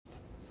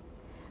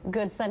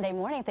Good Sunday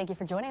morning. Thank you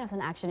for joining us on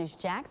Action News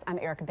Jax. I'm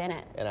Erica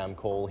Bennett. And I'm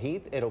Cole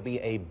Heath. It'll be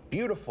a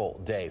beautiful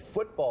day.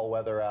 Football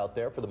weather out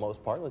there for the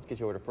most part. Let's get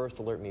you over to First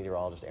Alert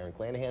meteorologist Aaron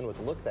Clanahan with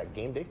a look at that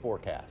game day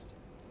forecast.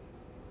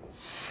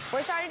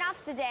 We're starting off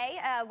the day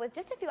with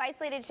just a few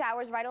isolated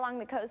showers right along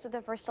the coast with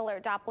the First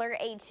Alert Doppler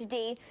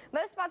HD.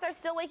 Most spots are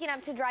still waking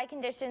up to dry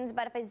conditions,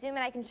 but if I zoom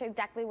in, I can show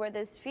exactly where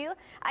those few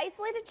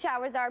isolated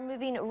showers are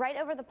moving right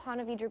over the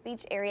Ponte Vedra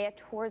Beach area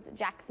towards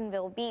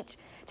Jacksonville Beach.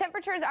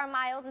 Temperatures are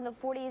mild in the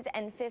 40s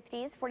and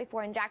 50s,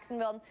 44 in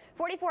Jacksonville,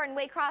 44 in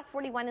Waycross,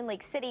 41 in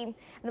Lake City. And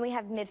then we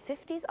have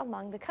mid-50s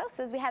along the coast.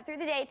 As we head through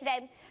the day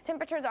today,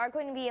 temperatures are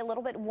going to be a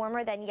little bit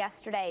warmer than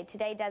yesterday.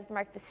 Today does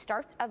mark the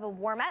start of a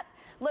warm-up.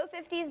 Low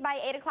 50s by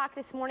 8 o'clock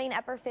this morning,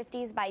 upper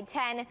 50s by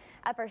 10,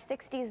 upper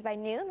 60s by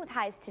noon, with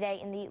highs today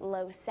in the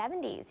low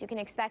 70s. You can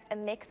expect a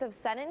mix of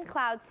sun and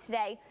clouds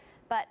today,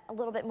 but a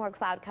little bit more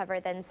cloud cover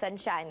than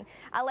sunshine.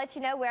 I'll let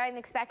you know where I'm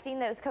expecting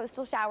those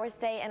coastal showers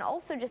today and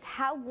also just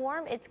how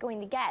warm it's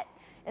going to get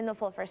in the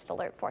full First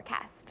Alert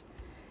forecast.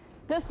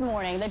 This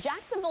morning, the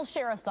Jacksonville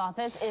Sheriff's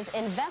Office is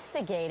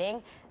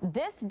investigating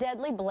this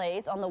deadly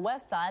blaze on the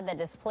west side that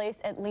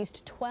displaced at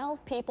least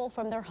 12 people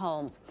from their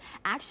homes.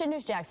 Action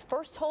News Jax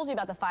first told you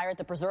about the fire at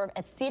the preserve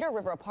at Cedar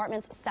River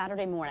Apartments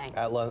Saturday morning.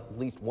 At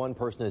least one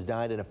person has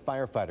died and a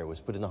firefighter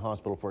was put in the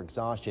hospital for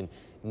exhaustion.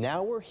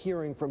 Now we're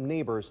hearing from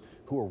neighbors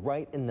who are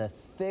right in the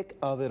thick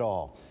of it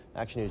all.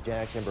 Action News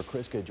Jax Amber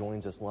Kriska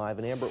joins us live.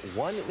 And Amber,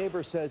 one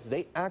neighbor says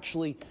they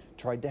actually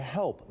tried to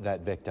help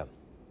that victim.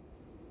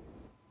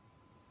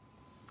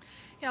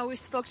 Yeah, we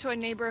spoke to a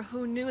neighbor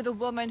who knew the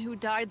woman who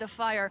died the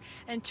fire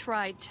and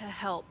tried to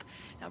help.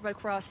 Now, Red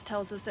Cross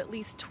tells us at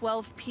least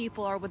 12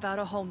 people are without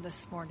a home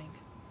this morning.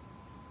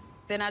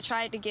 Then I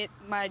tried to get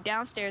my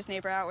downstairs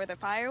neighbor out where the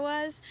fire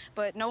was,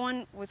 but no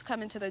one was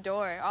coming to the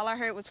door. All I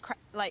heard was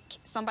like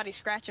somebody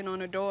scratching on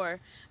the door,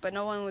 but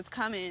no one was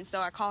coming, so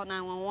I called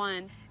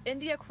 911.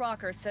 India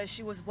Crocker says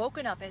she was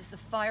woken up as the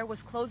fire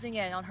was closing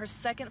in on her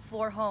second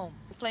floor home.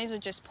 Flames were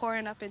just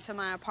pouring up into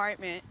my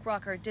apartment.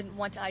 Crocker didn't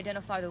want to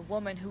identify the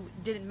woman who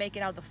didn't make it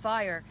out of the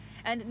fire,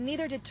 and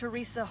neither did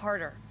Teresa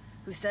Harder,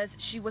 who says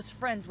she was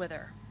friends with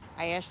her.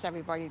 I asked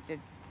everybody,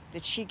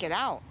 did she get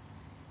out?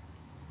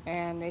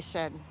 And they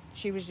said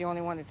she was the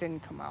only one that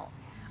didn't come out.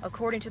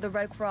 According to the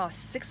Red Cross,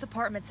 6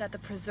 apartments at the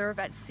preserve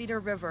at Cedar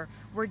River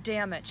were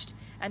damaged,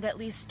 and at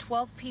least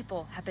 12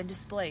 people have been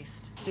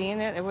displaced. Seeing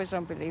it was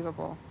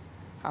unbelievable,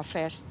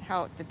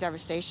 how the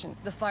devastation.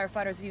 The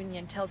Firefighters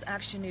Union tells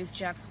Action News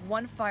Jax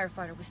one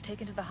firefighter was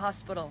taken to the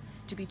hospital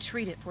to be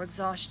treated for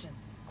exhaustion.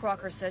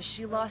 Crocker says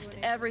she lost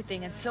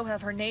everything, and so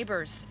have her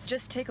neighbors.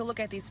 Just take a look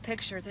at these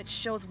pictures. It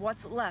shows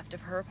what's left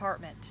of her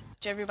apartment.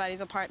 Everybody's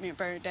apartment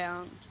burned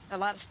down. A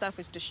lot of stuff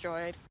was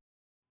destroyed.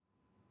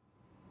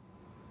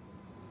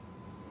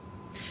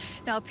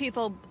 Now,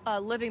 people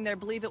living there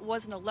believe it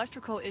was an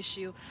electrical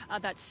issue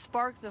that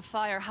sparked the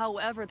fire.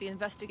 However, the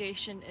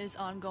investigation is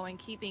ongoing,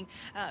 keeping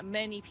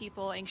many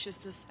people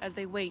anxious as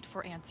they wait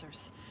for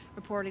answers.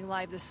 Reporting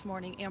live this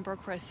morning, Amber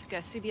Kriska,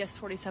 CBS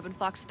 47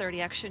 Fox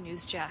 30 Action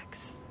News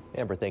Jax.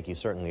 Amber, thank you.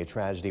 Certainly a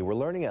tragedy. We're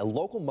learning a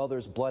local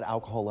mother's blood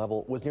alcohol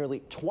level was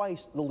nearly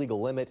twice the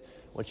legal limit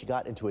when she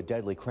got into a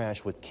deadly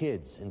crash with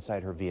kids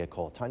inside her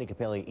vehicle. Tiny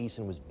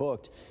Capelli-Eason was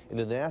booked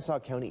into the Nassau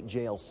County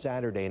Jail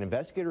Saturday, and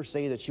investigators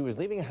say that she was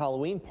leaving a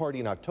Halloween party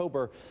in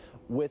October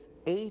with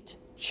 8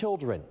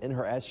 children in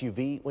her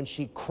SUV when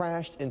she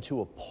crashed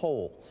into a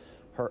pole.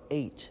 Her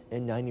 8-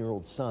 and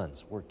 9-year-old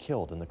sons were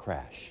killed in the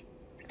crash.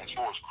 As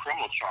far as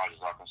criminal charges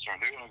are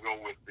concerned, they're going to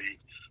go with the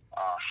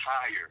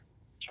higher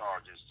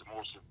charges, the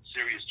more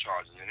serious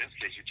charges. In this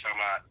case, you're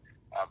talking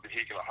about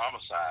vehicular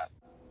homicide.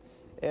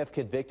 If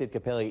convicted,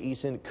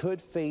 Capelli-Eason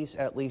could face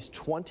at least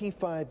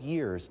 25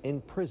 years in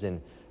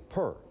prison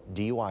per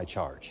DUI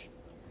charge.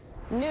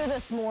 New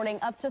this morning,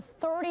 up to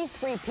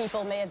 33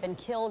 people may have been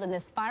killed in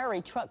this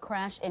fiery truck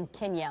crash in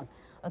Kenya.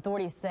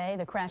 Authorities say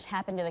the crash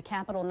happened near the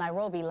capital,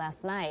 Nairobi,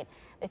 last night.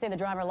 They say the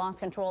driver lost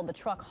control of the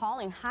truck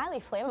hauling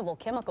highly flammable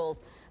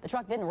chemicals. The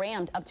truck then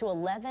rammed up to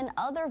 11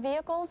 other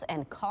vehicles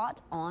and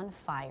caught on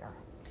fire.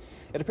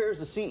 It appears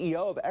the CEO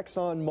of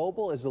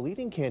ExxonMobil is the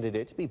leading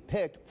candidate to be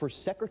picked for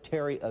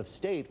Secretary of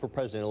State for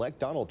President-elect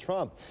Donald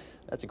Trump.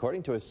 That's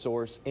according to a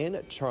source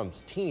in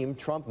Trump's team.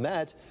 Trump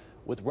met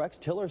with Rex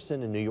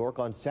Tillerson in New York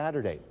on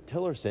Saturday.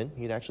 Tillerson,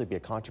 he'd actually be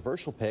a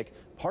controversial pick,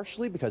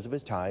 partially because of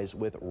his ties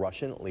with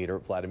Russian leader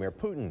Vladimir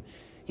Putin.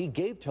 He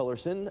gave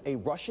Tillerson a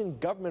Russian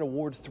government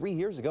award 3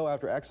 years ago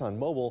after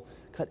ExxonMobil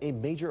cut a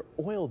major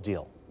oil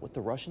deal with the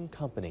Russian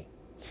company.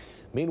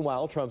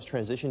 Meanwhile, Trump's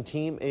transition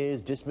team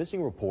is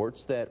dismissing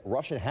reports that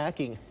Russian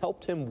hacking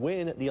helped him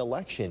win the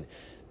election.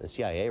 The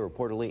CIA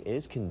reportedly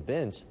is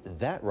convinced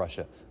that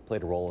Russia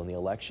played a role in the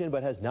election,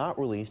 but has not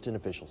released an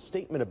official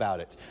statement about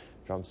it.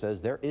 Trump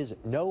says there is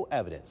no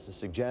evidence to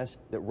suggest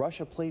that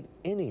Russia played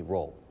any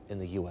role in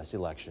the U.S.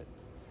 election.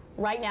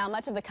 Right now,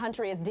 much of the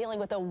country is dealing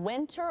with a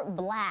winter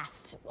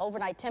blast.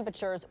 Overnight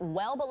temperatures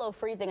well below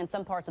freezing in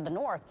some parts of the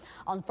north.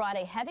 On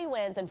Friday, heavy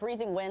winds and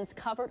freezing winds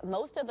covered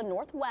most of the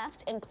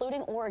northwest,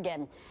 including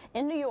Oregon.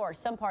 In New York,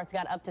 some parts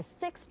got up to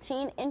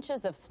 16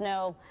 inches of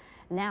snow.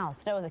 Now,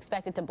 snow is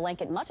expected to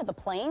blanket much of the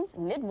plains,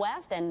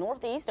 Midwest, and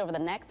Northeast over the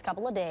next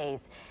couple of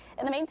days.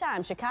 In the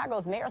meantime,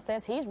 Chicago's mayor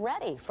says he's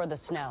ready for the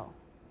snow.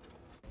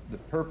 The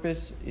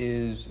purpose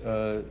is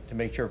to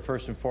make sure,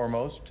 first and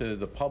foremost, to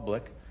the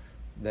public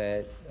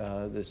that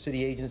the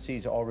city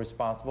agencies are all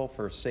responsible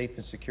for safe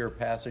and secure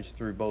passage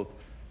through both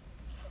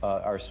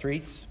our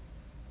streets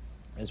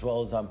as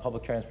well as on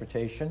public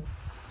transportation.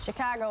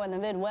 Chicago and the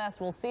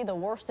Midwest will see the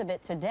worst of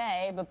it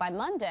today, but by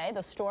Monday,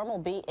 the storm will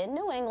be in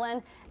New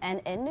England and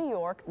in New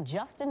York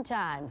just in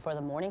time for the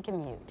morning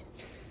commute.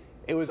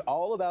 It was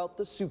all about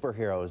the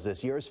superheroes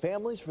this year as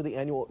families for the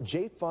annual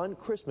J-Fun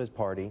Christmas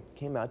party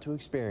came out to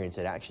experience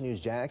it. Action News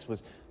Jax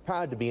was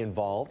proud to be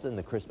involved in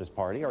the Christmas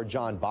party. Our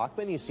John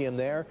Bachman, you see him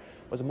there,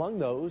 was among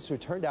those who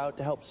turned out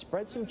to help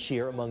spread some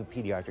cheer among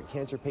pediatric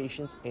cancer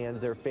patients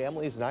and their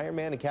families. And Iron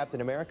Man and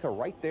Captain America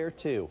right there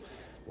too.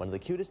 One of the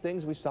cutest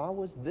things we saw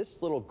was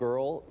this little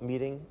girl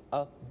meeting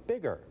a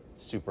bigger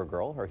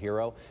Supergirl, her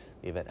hero.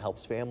 The event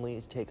helps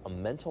families take a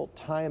mental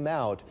time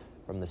out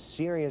from the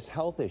serious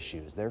health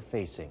issues they're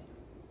facing.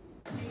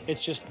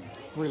 It's just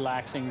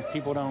relaxing.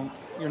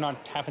 You're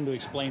not having to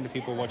explain to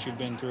people what you've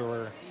been through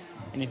or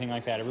anything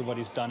like that.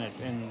 Everybody's done it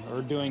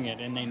or doing it,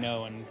 and they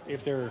know. And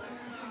if they're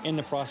in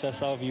the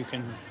process of,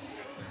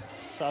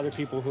 so other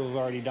people who have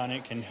already done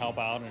it can help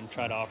out and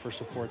try to offer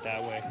support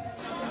that way.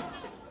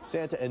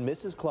 Santa and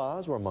Mrs.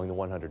 Claus were among the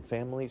 100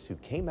 families who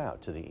came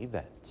out to the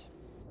event.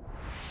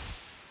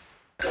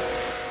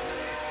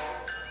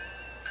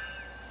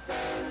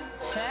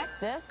 Check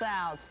this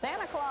out.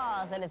 Santa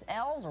Claus and his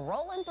elves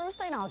rolling through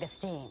St.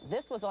 Augustine.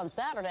 This was on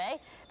Saturday.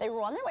 They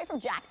were on their way from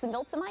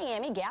Jacksonville to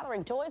Miami,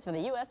 gathering toys for the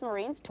U.S.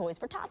 Marines Toys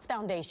for Tots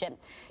Foundation.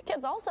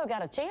 Kids also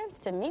got a chance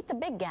to meet the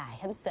big guy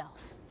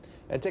himself.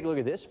 And take a look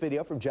at this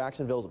video from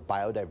Jacksonville's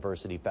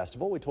Biodiversity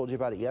Festival. We told you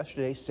about it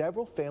yesterday.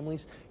 Several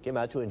families came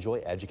out to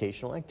enjoy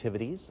educational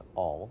activities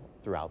all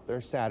throughout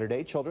their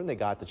Saturday. Children, they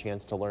got the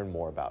chance to learn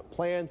more about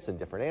plants and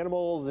different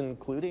animals,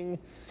 including,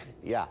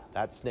 yeah,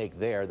 that snake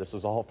there. This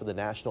was all for the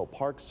National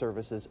Park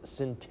Service's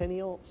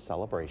Centennial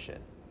Celebration.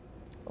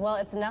 Well,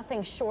 it's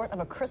nothing short of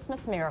a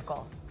Christmas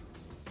miracle.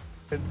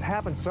 It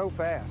happened so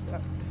fast.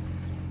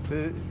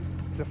 The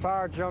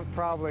fire jumped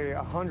probably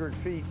 100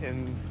 feet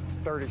in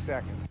 30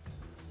 seconds.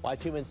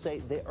 Y2Men say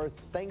they are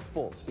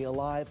thankful to be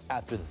alive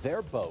after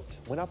their boat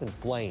went up in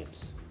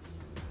flames.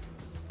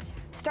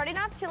 Starting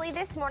off chilly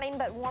this morning,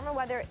 but warmer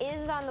weather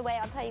is on the way.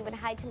 I'll tell you when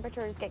high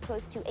temperatures get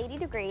close to 80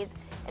 degrees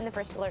in the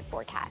first alert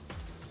forecast.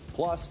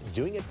 Plus,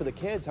 doing it for the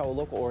kids, how a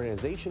local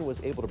organization was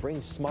able to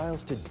bring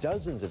smiles to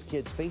dozens of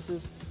kids'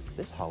 faces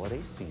this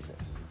holiday season.